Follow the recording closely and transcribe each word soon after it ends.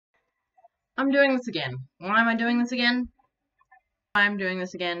I'm doing this again. Why am I doing this again? I'm doing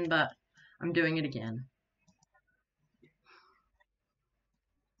this again, but I'm doing it again.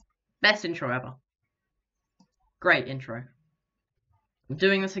 Best intro ever. Great intro. I'm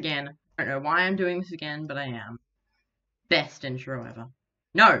doing this again. I don't know why I'm doing this again, but I am. Best intro ever.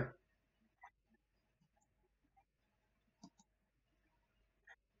 No!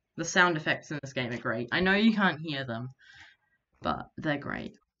 The sound effects in this game are great. I know you can't hear them, but they're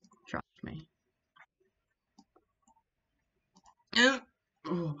great. Trust me. Ooh.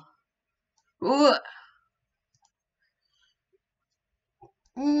 Ooh.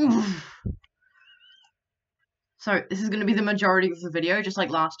 Ooh. So, this is going to be the majority of the video, just like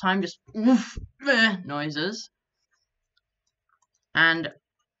last time, just oof, noises. And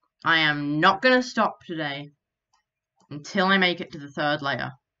I am not going to stop today until I make it to the 3rd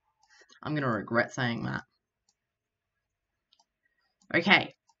layer. I'm going to regret saying that.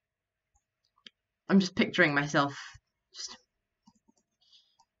 Okay. I'm just picturing myself just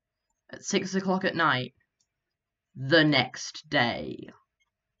at 6 o'clock at night, the next day.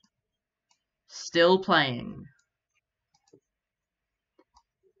 Still playing.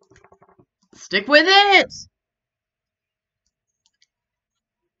 Stick with it!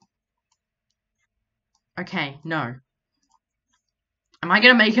 Okay, no. Am I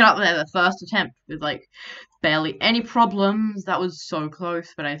gonna make it up there the first attempt with, like, barely any problems? That was so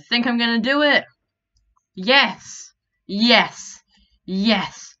close, but I think I'm gonna do it! Yes! Yes!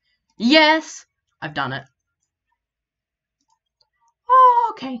 Yes! Yes! I've done it.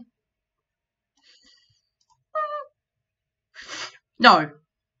 Oh, okay. No.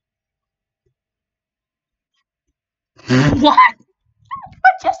 What?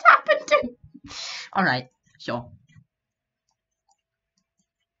 What just happened to... Alright, sure.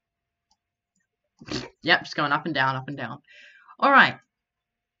 Yep, just going up and down, up and down. Alright.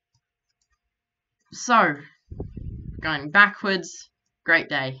 So, going backwards, great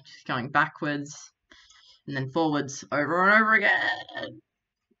day. Just going backwards, and then forwards, over and over again.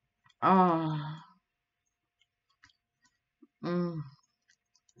 Oh.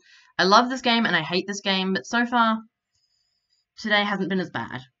 I love this game, and I hate this game, but so far, today hasn't been as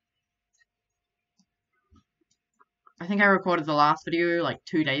bad. I think I recorded the last video, like,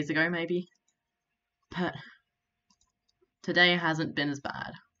 2 days ago, maybe. But today hasn't been as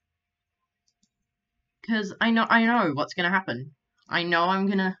bad. Because I know what's gonna happen. I know I'm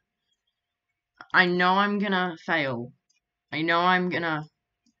gonna fail. I know I'm gonna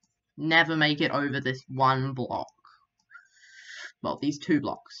never make it over this one block. Well, these 2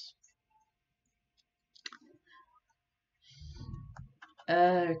 blocks.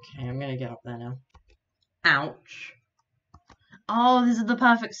 Okay, I'm gonna get up there now. Ouch. Oh, this is the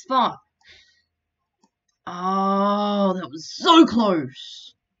perfect spot. Oh, that was so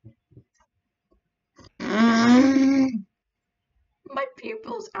close. My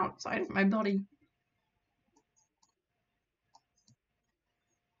pupil's outside of my body.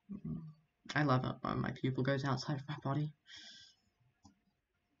 I love it when my pupil goes outside of my body.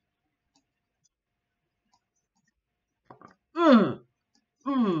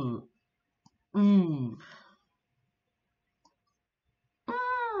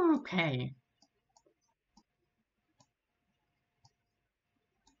 Okay.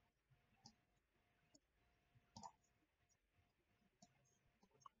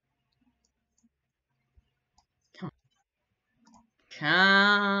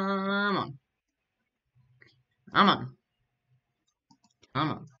 Come on. Come on. Come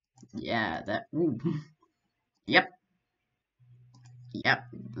on. Yeah, that. Ooh. Yep. Yep.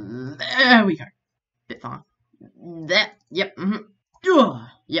 There we go. Bit far. There. Yep.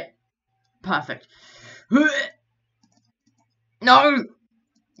 Yep. Perfect. No.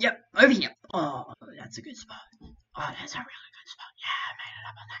 Yep. Over here. Oh, that's a good spot. Oh, that's a really good spot. Yeah, I made it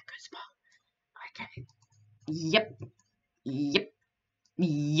up on that good spot. Okay. Yep. Yep.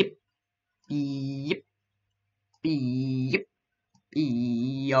 Yep. Yep. Yep.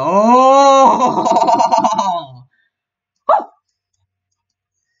 Oh!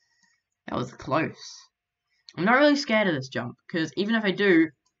 That was close. I'm not really scared of this jump, because even if I do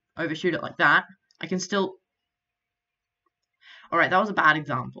overshoot it like that, I can still... Alright, that was a bad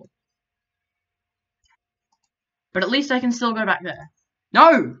example. But at least I can still go back there.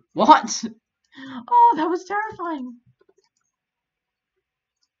 No! What? Oh, that was terrifying.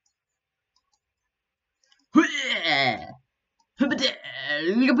 Yeah,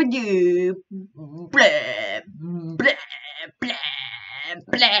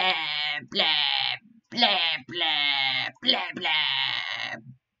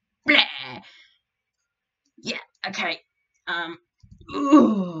 okay.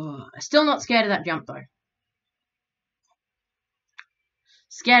 Ooh, Still not scared of that jump, though.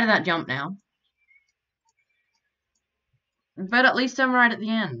 Scared of that jump now. But at least I'm right at the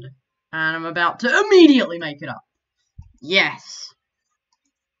end. And I'm about to immediately make it up. Yes.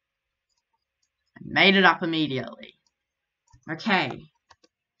 I made it up immediately. Okay.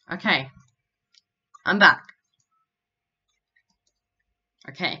 Okay. I'm back.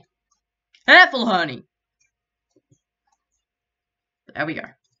 Okay. Careful, honey. There we go.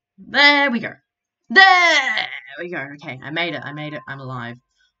 There we go. There we go. Okay, I made it. I made it. I'm alive.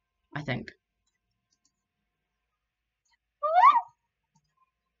 I think.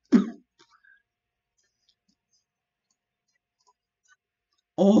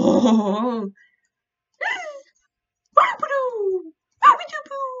 Oh.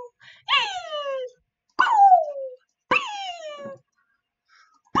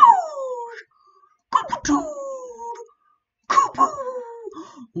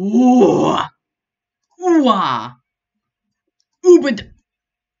 Ooh. Ooh. Oobada.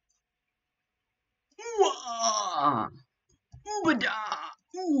 Ooh. Oobada.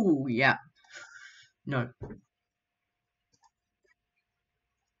 Ooh, yeah. No.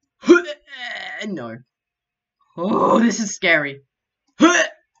 No. Oh, this is scary. Come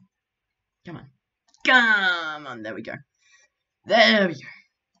on. Come on. There we go. There we go.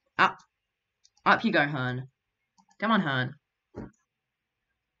 Up. Up you go, Hearn. Come on, Hearn.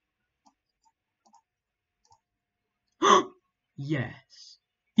 Yes.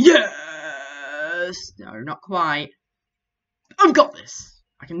 Yes! No, not quite. I've got this.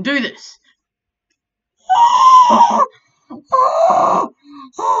 I can do this.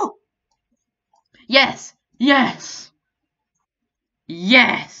 Yes! Yes!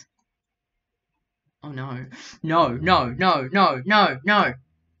 Yes! Oh no. No, no, no, no, no, no.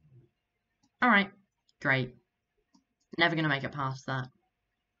 Alright. Great. Never gonna make it past that.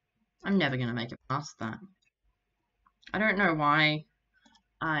 I'm never gonna make it past that. I don't know why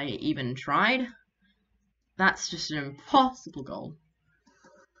I even tried. That's just an impossible goal.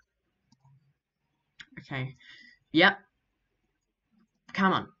 Okay. Yep.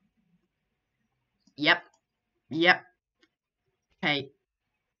 Come on. Yep. Yep. Okay.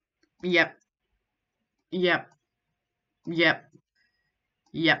 Yep. Yep. Yep.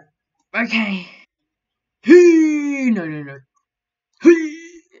 Yep. Okay. No, no, no.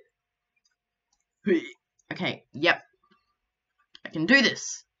 Okay. Yep. I can do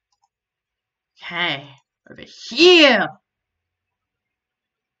this. Okay. Over here.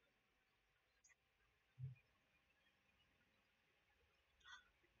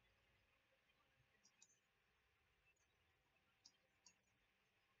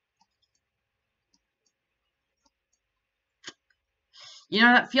 You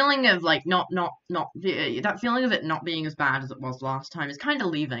know, that feeling of, like, that feeling of it not being as bad as it was last time is kind of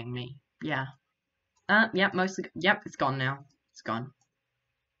leaving me. Yeah. Yep, mostly, yep, it's gone now. It's gone.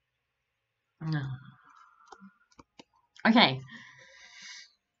 Okay.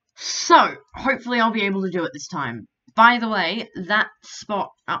 So, hopefully I'll be able to do it this time. By the way, that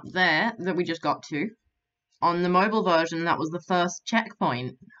spot up there that we just got to, on the mobile version, that was the first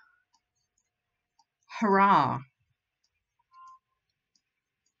checkpoint. Hurrah.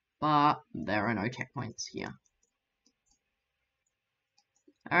 But there are no checkpoints here.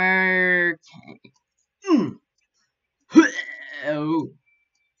 Okay. Oh.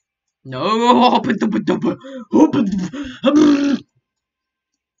 No.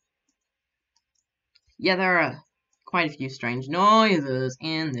 Yeah, there are quite a few strange noises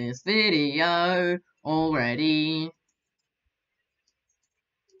in this video already.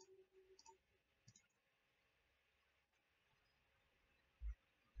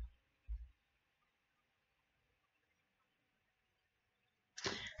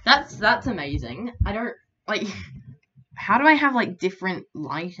 That's amazing. I don't, like, how do I have, like, different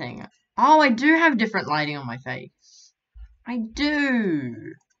lighting? Oh, I do have different lighting on my face. I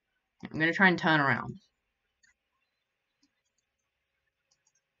do. I'm gonna try and turn around.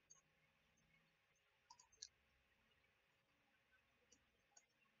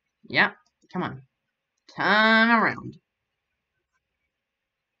 Yep, come on. Turn around.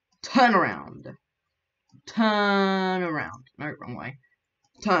 Turn around. Turn around. No, wrong way.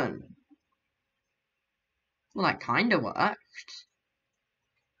 Turn. Well, that kinda worked.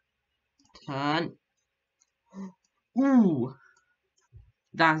 Turn. Ooh.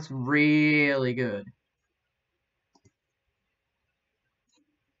 That's really good.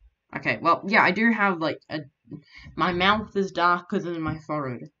 Okay, well, yeah, I do have, like, my mouth is darker than my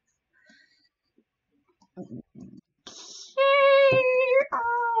forehead.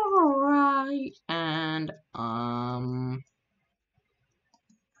 Alright, and,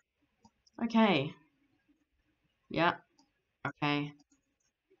 Okay. Yeah. Okay.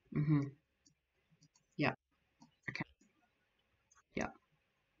 Yeah. Okay. Yeah.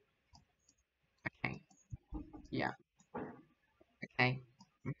 Okay. Yeah. Okay.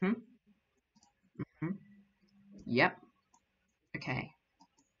 Mhm. Mhm. Yep. Okay.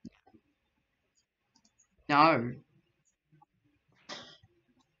 No.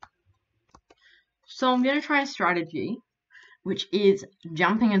 So I'm gonna try a strategy, which is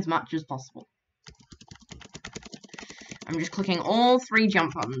jumping as much as possible. I'm just clicking all 3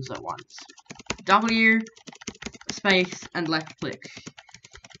 jump buttons at once. W, space, and left click.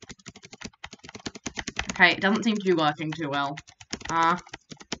 Okay, it doesn't seem to be working too well.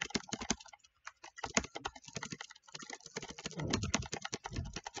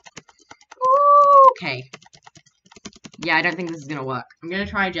 Okay. Yeah, I don't think this is gonna work. I'm gonna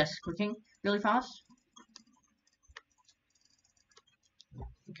try just clicking really fast.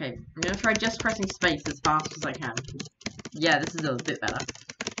 Okay, I'm gonna try just pressing space as fast as I can. Yeah, this is a bit better.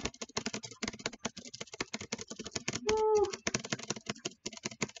 Woo.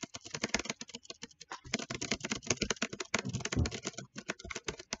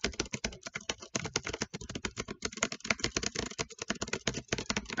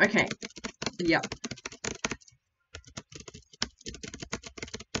 Okay. Yep.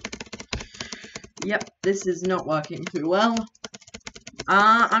 Yep, this is not working too well.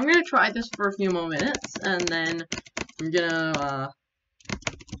 I'm gonna try this for a few more minutes, and then I'm gonna,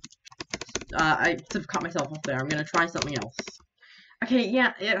 I sort of cut myself off there. I'm gonna try something else. Okay,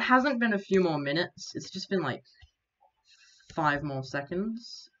 yeah, it hasn't been a few more minutes. It's just been like 5 more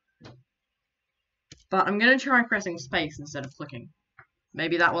seconds. But I'm gonna try pressing space instead of clicking.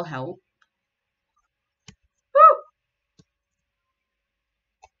 Maybe that will help. Woo!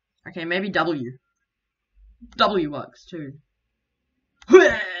 Okay, maybe W. W works too.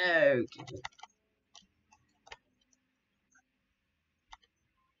 Okay.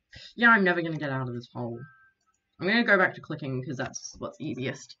 Yeah, I'm never gonna get out of this hole. I'm gonna go back to clicking because that's what's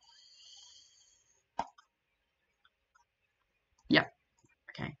easiest. Yep.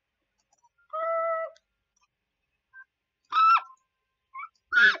 Okay.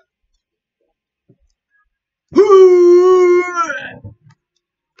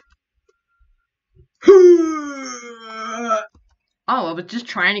 Oh, I was just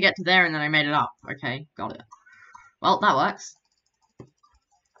trying to get to there and then I made it up. Okay, got it. Well, that works.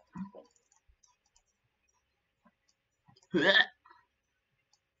 Okay,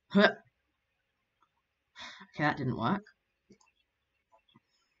 that didn't work.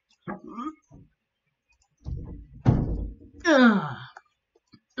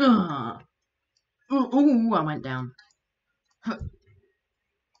 Ooh, I went down.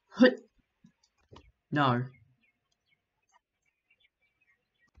 No.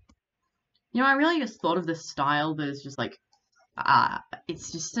 You know, I really just thought of this style that is just like,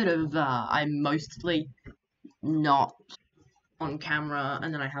 it's just sort of, I'm mostly not on camera,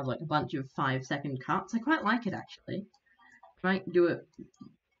 and then I have like a bunch of 5-second cuts. I quite like it actually. Might do it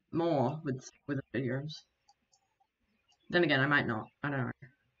more with the videos. Then again, I might not. I don't know.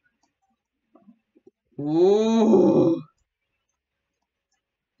 Ooh.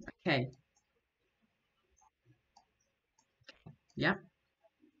 Okay. Yep.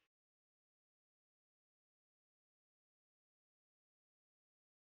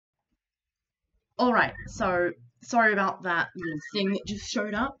 Alright, so sorry about that little thing that just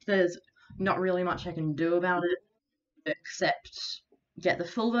showed up. There's not really much I can do about it except get the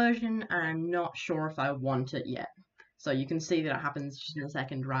full version, and I'm not sure if I want it yet. So you can see that it happens just in a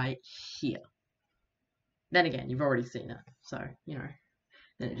second right here. Then again, you've already seen it, so, you know,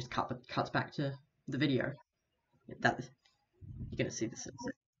 then it just cuts back to the video. That you're gonna see this as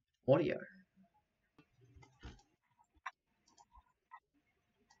audio.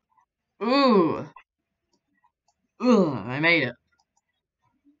 Ooh! Ugh, I made it.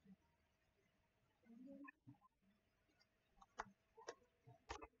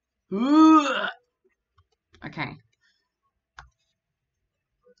 Ugh. Okay.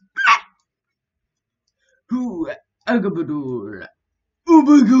 Ooh, agabadool.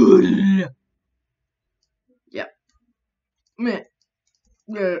 Oobagool. Yep. Meh.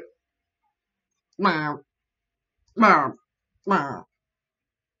 Meh. Meow. Meow. Meow.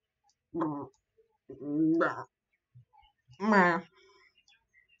 Meow. Meow.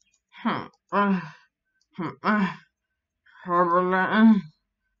 Hmm. Hmm. I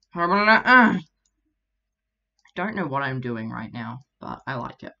don't know what I'm doing right now, but I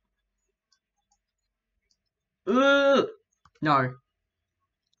like it. Ugh. No.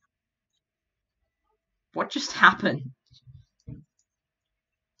 What just happened?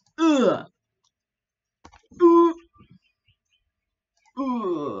 Ugh.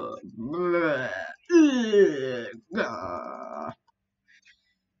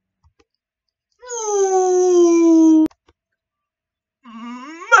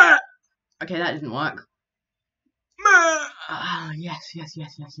 Okay, that didn't work. Yes, yes,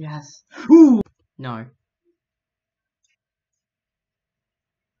 yes, yes, yes. Ooh! No.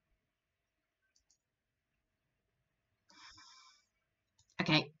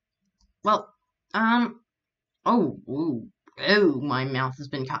 Okay. Well, oh, ooh. Oh, my mouth has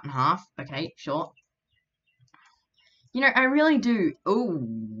been cut in half. Okay, sure. You know, I really do. Oh,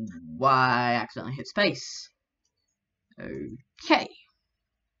 I accidentally hit space. Okay.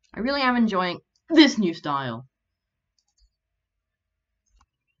 I really am enjoying this new style.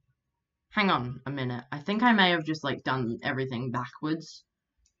 Hang on a minute. I think I may have just, like, done everything backwards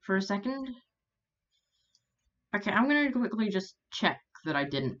for a second. Okay, I'm gonna quickly just check that I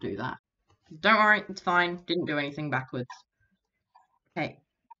didn't do that. Don't worry, it's fine. Didn't do anything backwards. Okay.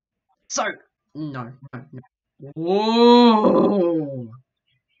 So, no, no, no. Whoa!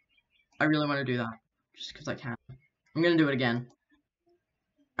 I really want to do that. Just because I can. I'm gonna do it again.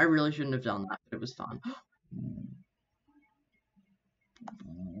 I really shouldn't have done that, but it was fun.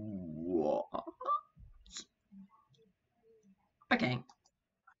 What? Okay.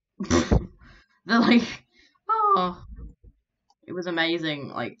 They're like, oh, it was amazing.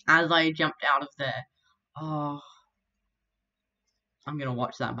 Like, as I jumped out of there, oh, I'm gonna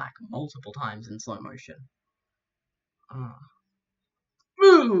watch that back multiple times in slow motion.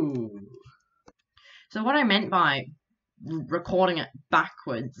 Ooh. So what I meant by recording it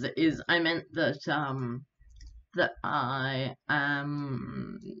backwards is I meant that I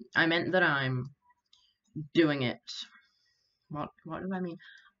meant that I'm doing it. What did I mean?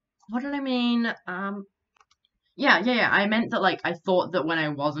 What did I mean? Yeah. I meant that, like, I thought that when I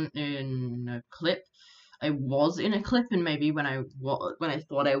wasn't in a clip, I was in a clip, and maybe when I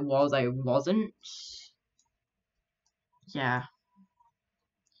thought I wasn't. Yeah.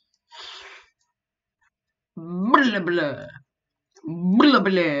 Blah blah blah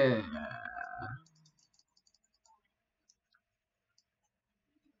blah.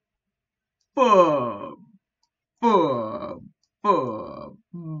 Buh, buh, buh,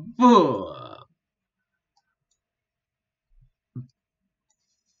 buh.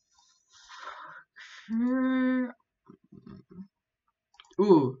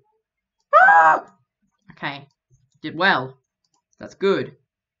 Ooh. Ah! Okay. Did well. That's good.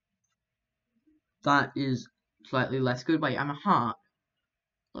 That is slightly less good. Wait, I'm a heart.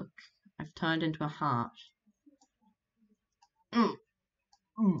 Look, I've turned into a heart. Mm.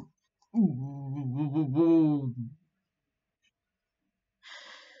 Mm.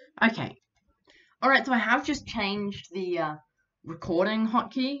 Okay. Alright, so I have just changed the recording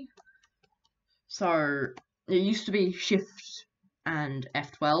hotkey. So, it used to be Shift and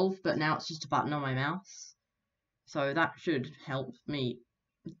F12, but now it's just a button on my mouse. So that should help me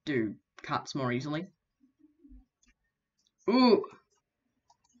do cuts more easily. Ooh!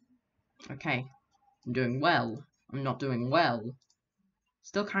 Okay, I'm doing well. I'm not doing well.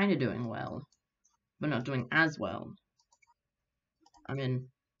 Still kind of doing well, but not doing as well. I'm in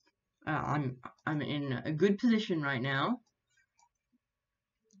a good position right now.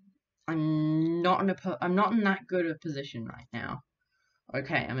 I'm not in that good a position right now.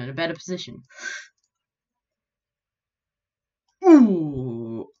 Okay, I'm in a better position.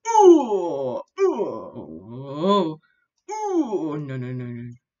 Ooh, ooh, ooh, ooh, no.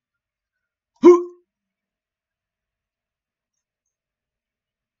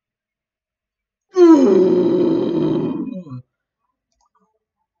 Ooh.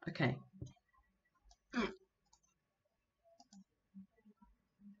 Okay.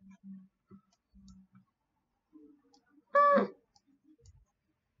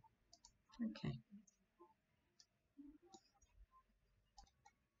 Okay.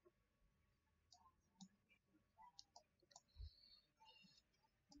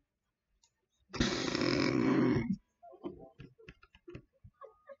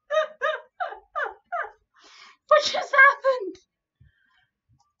 What just happened?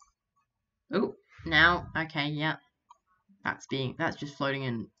 Oh, now, okay, yeah. That's just floating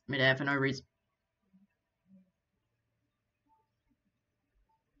in midair for no reason.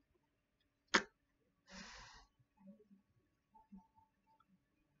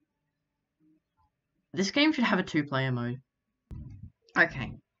 This game should have a 2-player mode.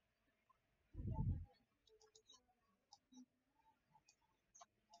 Okay.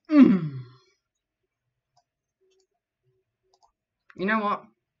 You know what?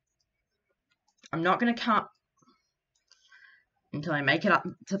 I'm not gonna cut until I make it up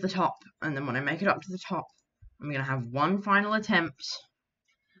to the top, and then when I make it up to the top, I'm gonna have one final attempt,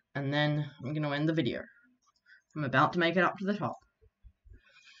 and then I'm gonna end the video. I'm about to make it up to the top.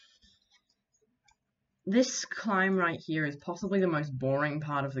 This climb right here is possibly the most boring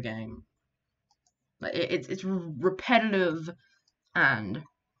part of the game. Like it's repetitive, and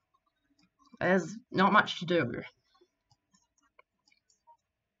there's not much to do.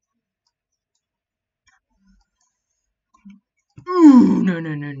 Ooh, no.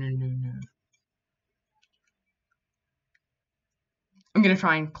 I'm gonna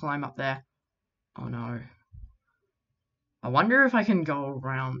try and climb up there. Oh no. I wonder if I can go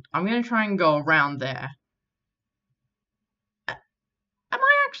around. I'm gonna try and go around there. Am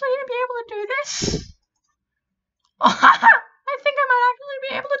I actually gonna be able to do this? I think I might actually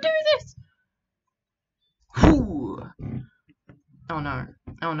be able to do this. Whew. Oh no.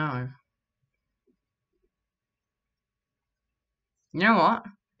 Oh no. You know what?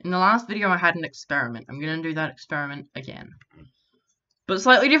 In the last video I had an experiment. I'm gonna do that experiment again. But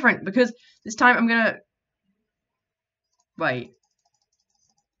slightly different, because this time I'm gonna... Wait.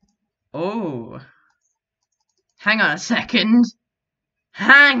 Oh. Hang on a second.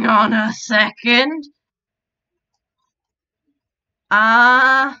 Hang on a second.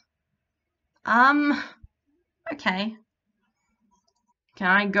 Okay. Can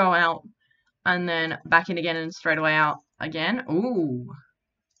I go out and then back in again and straight away out again? Ooh.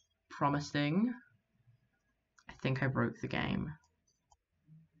 Promising. I think I broke the game.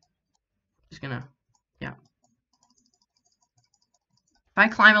 Just gonna, yeah. If I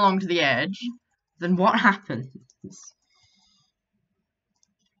climb along to the edge, then what happens?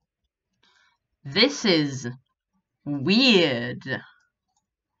 This is weird.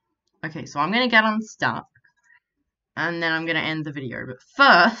 Okay, so I'm gonna get unstuck, and then I'm gonna end the video. But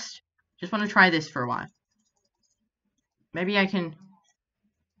first, just want to try this for a while. Maybe I can...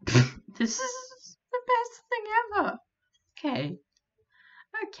 This is the best thing ever. Okay.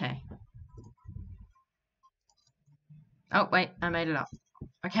 Okay. Oh, wait, I made it up.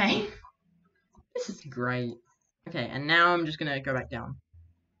 Okay. This is great. Okay, and now I'm just gonna go back down.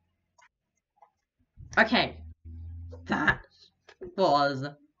 Okay. That was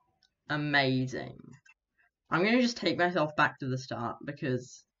amazing. I'm gonna just take myself back to the start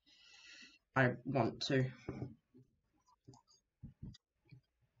because I want to.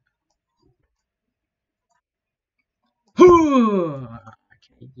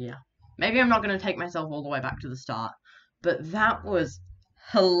 Okay, yeah. Maybe I'm not gonna take myself all the way back to the start, but that was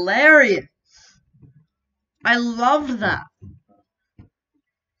hilarious. I loved that.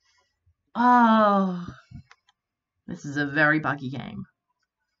 Oh, this is a very buggy game.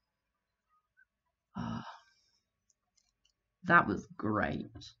 Oh, that was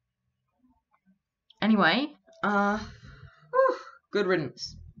great. Anyway, good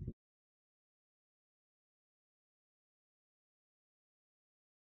riddance.